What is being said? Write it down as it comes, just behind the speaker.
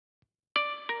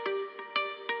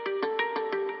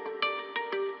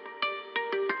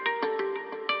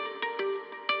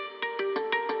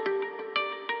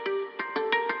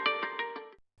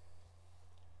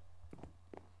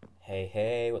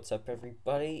Hey, what's up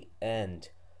everybody, and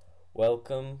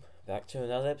welcome back to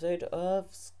another episode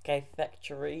of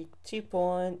Skyfactory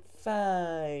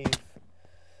 2.5.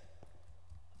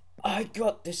 I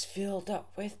got this filled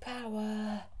up with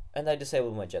power, and I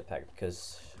disabled my jetpack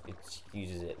because it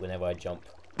uses it whenever I jump.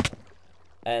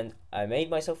 And I made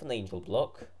myself an angel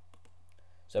block,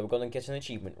 so we're gonna get an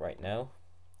achievement right now.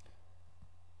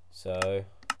 So,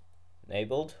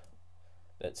 enabled.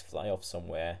 Let's fly off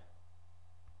somewhere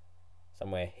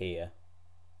here,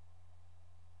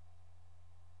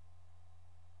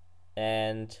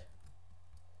 and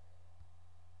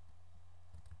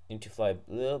need to fly a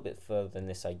little bit further than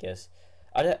this, I guess.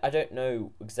 I don't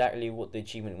know exactly what the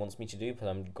achievement wants me to do, but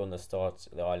I'm gonna start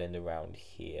the island around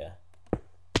here.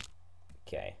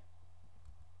 Okay,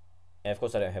 and of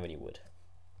course I don't have any wood.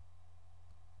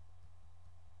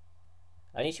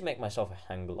 I need to make myself a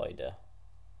hang glider,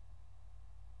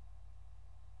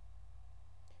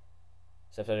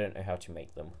 except I don't know how to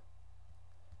make them.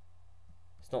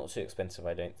 It's not too expensive,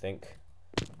 I don't think.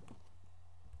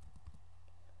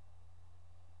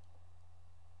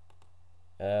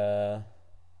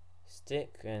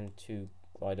 Stick and 2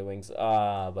 glider wings.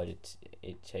 But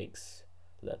it takes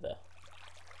leather.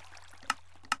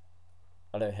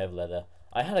 I don't have leather.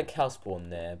 I had a cow spawn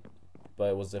there, but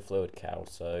it was a flowered cow,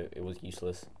 so it was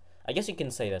useless. I guess you can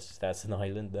say that's an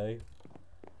island though.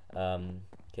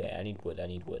 Okay, I need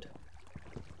wood.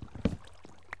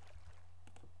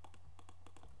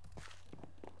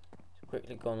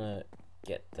 Quickly gonna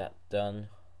get that done,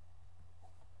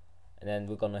 and then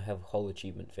we're gonna have a whole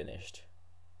achievement finished.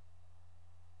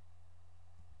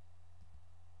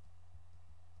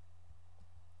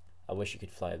 I wish you could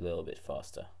fly a little bit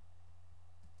faster.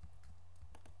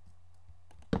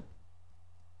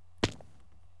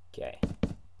 Okay.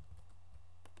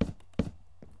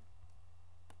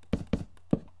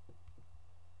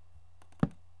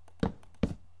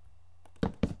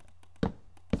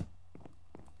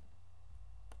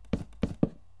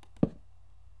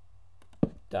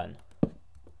 Done.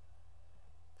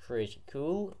 Pretty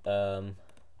cool.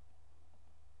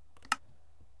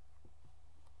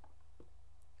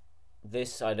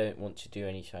 This I don't want to do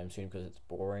anytime soon because it's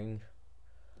boring.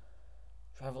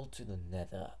 Travel to the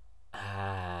Nether.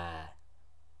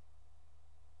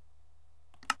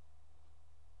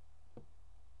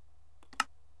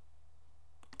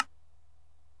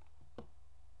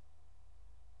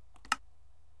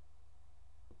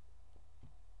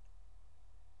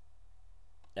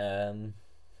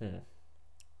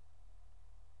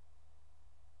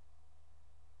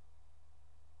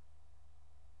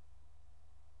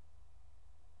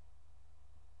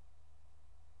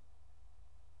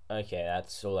 Okay,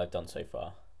 that's all I've done so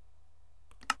far.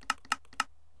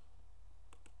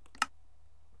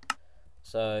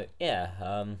 So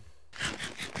yeah,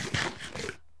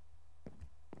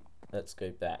 let's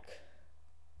go back.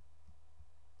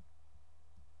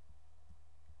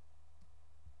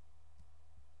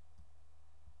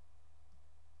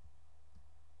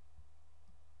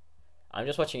 I'm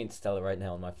just watching Interstellar right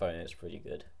now on my phone, and it's pretty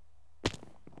good.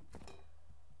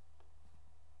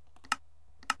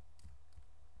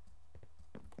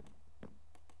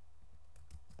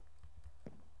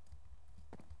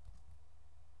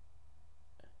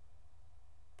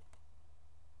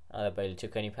 I barely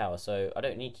took any power, so I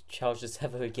don't need to charge this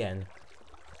ever again.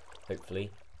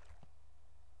 Hopefully.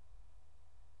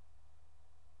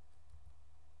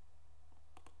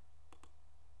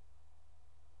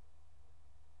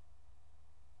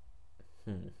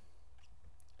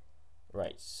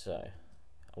 Right, so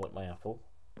I want my apple.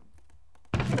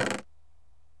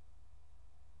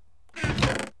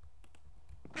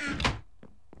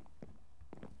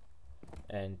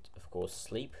 And of course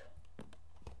sleep.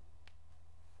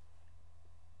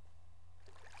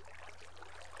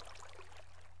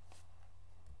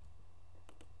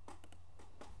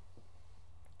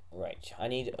 Right, I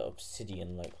need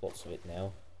obsidian, like lots of it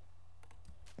now.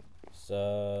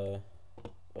 So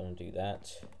I'm gonna do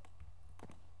that.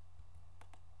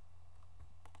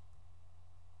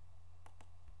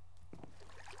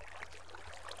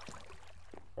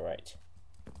 Alright.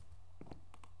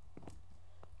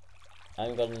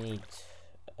 I'm gonna need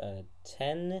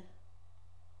 10.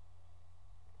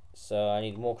 So I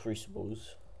need more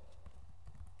crucibles.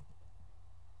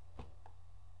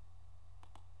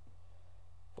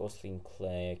 Porcelain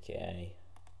clay, okay.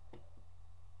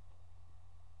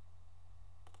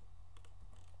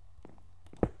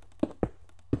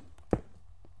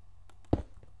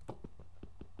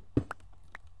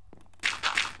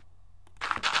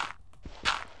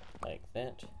 Like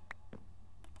that.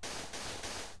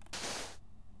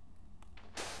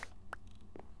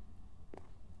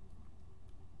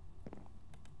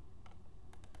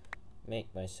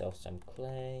 make myself some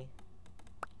clay.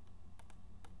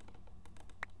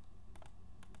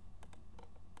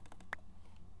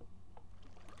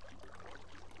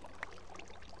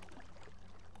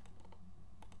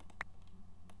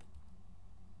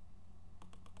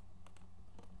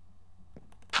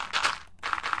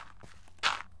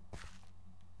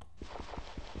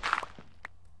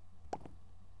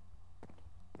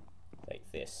 Like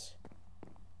this.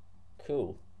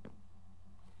 Cool.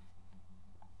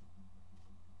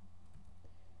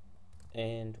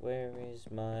 And where is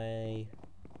my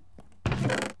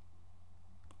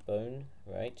bone?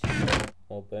 Right.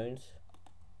 More bones.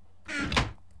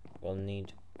 We'll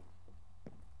need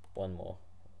one more.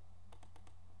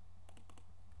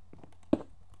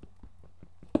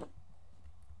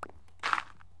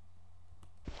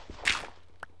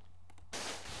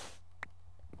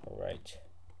 Alright.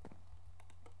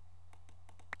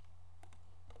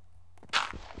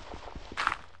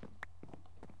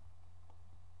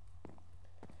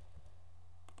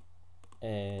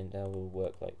 And that will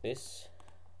work like this.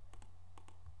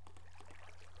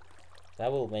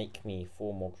 That will make me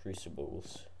 4 more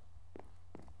crucibles.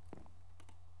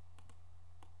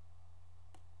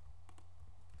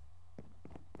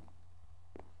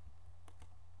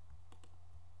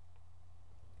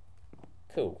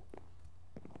 Cool.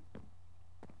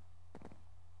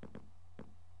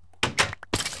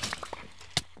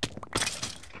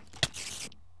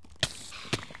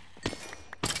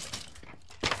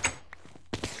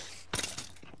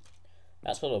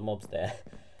 That's a lot of mobs there.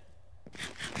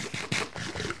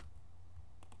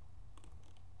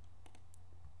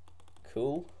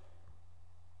 Cool.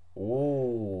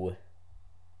 Ooh.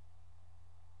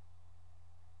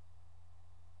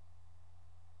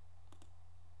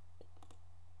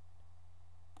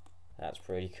 That's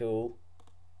pretty cool.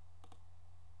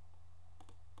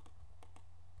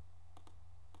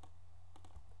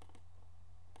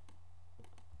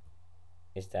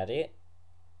 Is that it?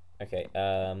 Okay,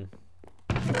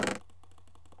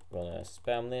 gonna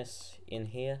spam this in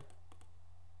here.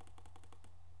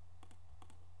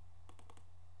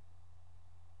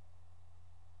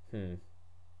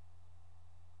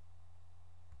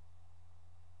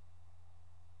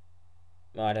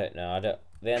 I don't know.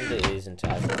 The ender isn't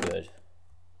as good.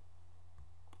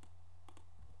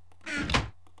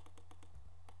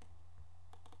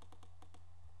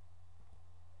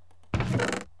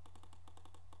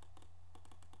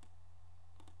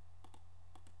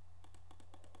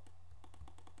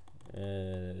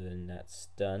 And that's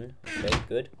done. Okay,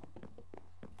 good.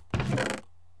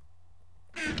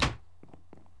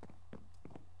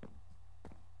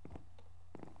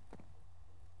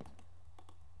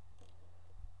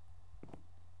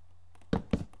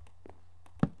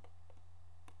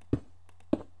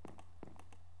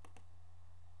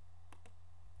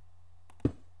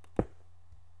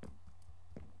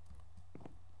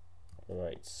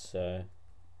 Alright, so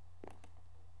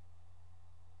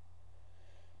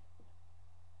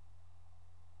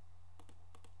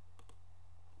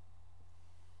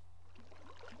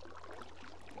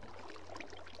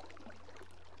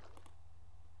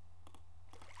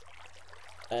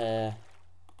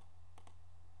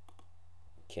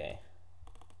okay.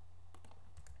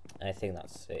 I think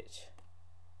that's it.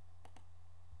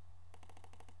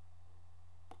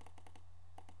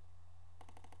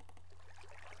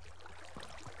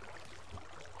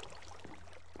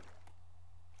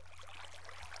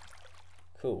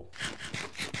 Cool.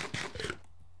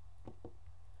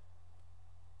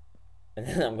 And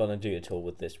then I'm gonna do it all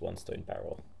with this 1 stone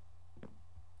barrel.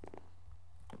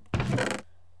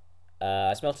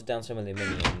 I smelted down some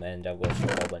aluminium and I've got a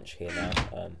whole bunch here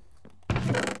now.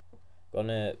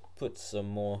 Gonna put some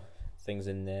more things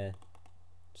in there,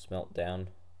 smelt down.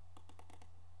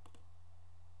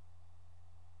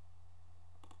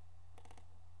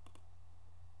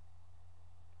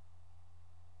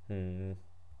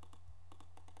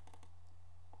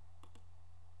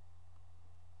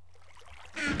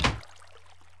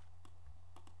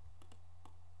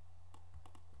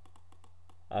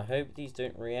 I hope these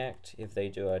don't react. If they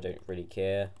do, I don't really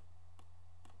care.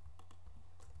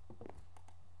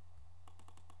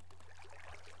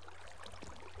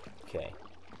 Okay.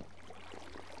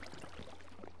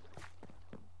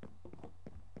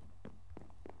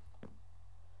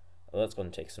 Well, that's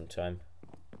going to take some time.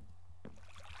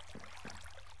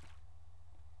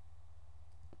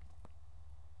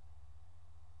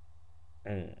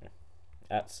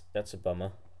 That's a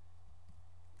bummer.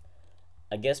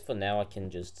 I guess for now I can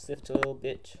just sift a little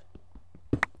bit,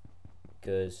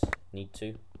 because need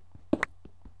to.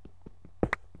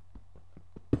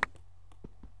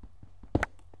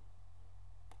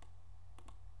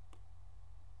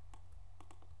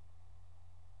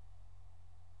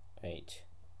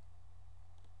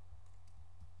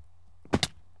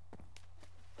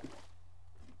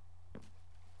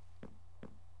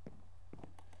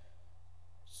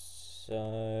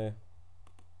 so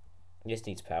this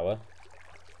needs power.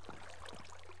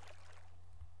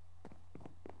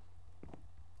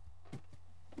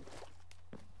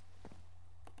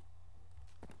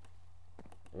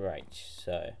 Right,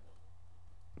 so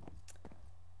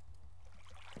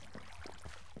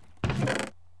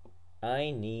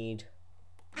I need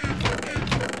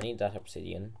that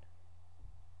obsidian.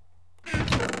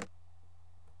 I'm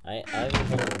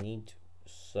gonna need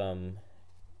some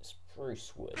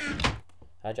spruce wood.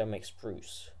 How do I make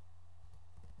spruce?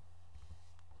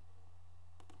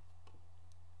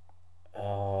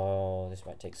 Oh, this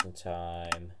might take some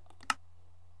time.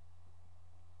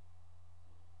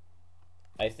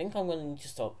 I think I'm gonna need to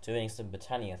start doing some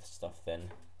Botania stuff then.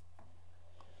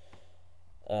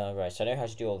 Right, so I know how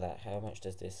to do all that. How much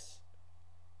does this?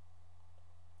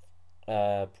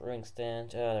 Brewing stand.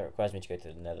 That requires me to go to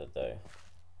the nether though.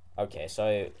 Okay,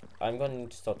 so I'm going to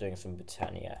need to start doing some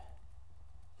Botania.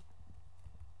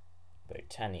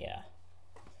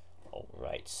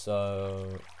 Alright,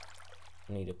 so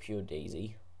I need a pure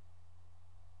daisy.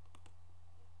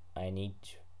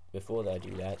 Before I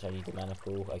do that, I need the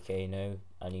manifold. Okay, no,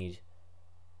 I need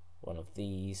one of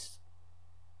these.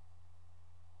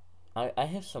 I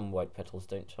have some white petals,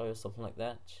 don't I, or something like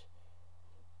that?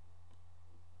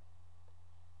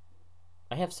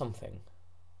 I have something.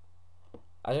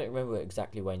 I don't remember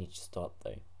exactly where I need to start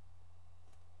though.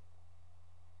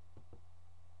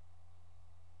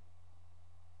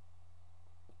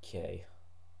 Okay.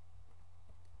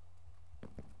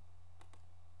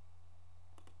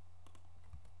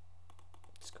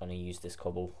 Just gonna use this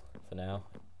cobble for now.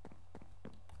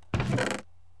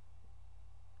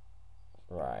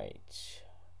 Right.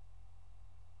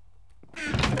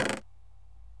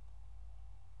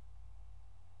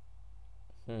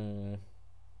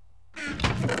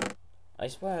 I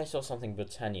swear I saw something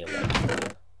Botania like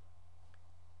here.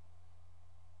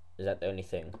 Is that the only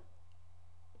thing?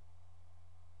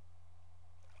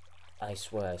 I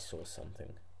swear I saw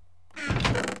something.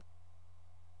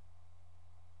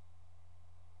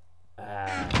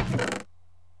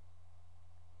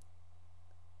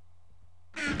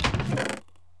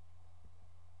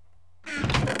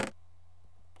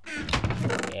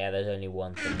 Yeah, there's only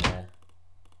one thing there.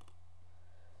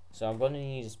 So I'm going to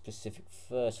need a specific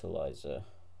fertilizer.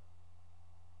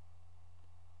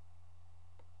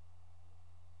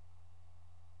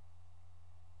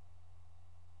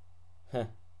 Huh.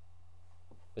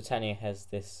 Botania has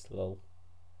this lol.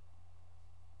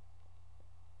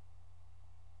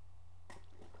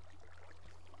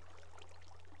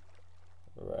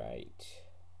 Right.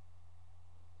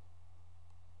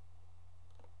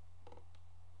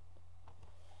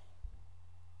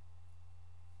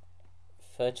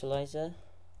 Fertilizer?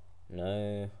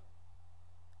 No.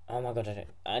 Oh my god,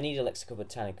 I need Lexica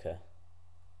Botanica.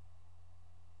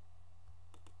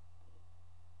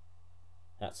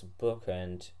 That's a book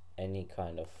and any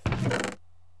kind of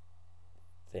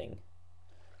thing.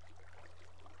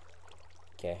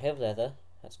 Okay, I have leather.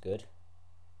 That's good.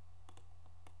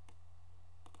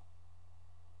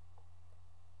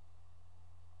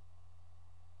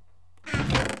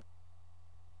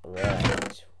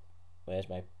 Right. Where's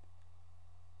my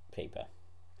paper?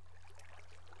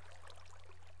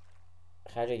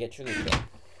 How do I get sugar cane?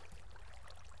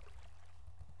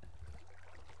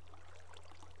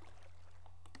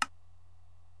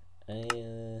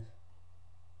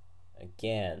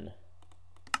 Again.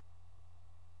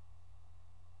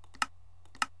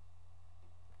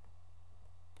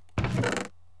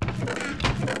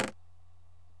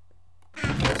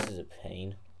 This is a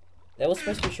pain. There was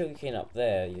supposed to be sugarcane up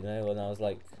there, you know, when I was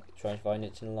like trying to find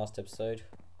it in the last episode.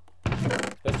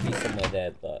 It's supposed to be somewhere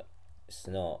there, but it's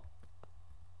not.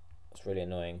 It's really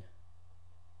annoying.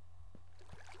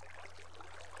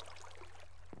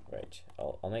 Right,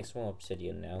 I'll make some more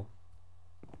obsidian now.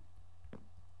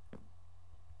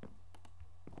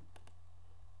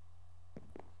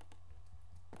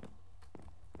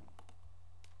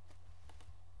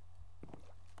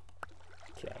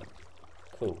 Okay,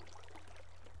 cool.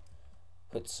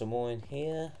 Put some more in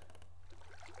here.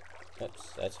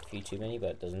 Oops, that's a few too many, but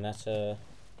it doesn't matter.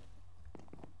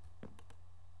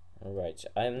 Alright,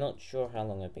 I'm not sure how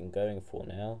long I've been going for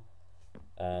now.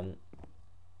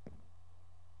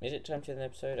 Is it time to end the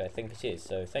episode? I think it is.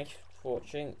 So thank you for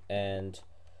watching, and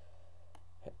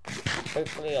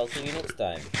hopefully I'll see you next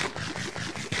time.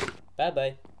 Bye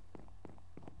bye.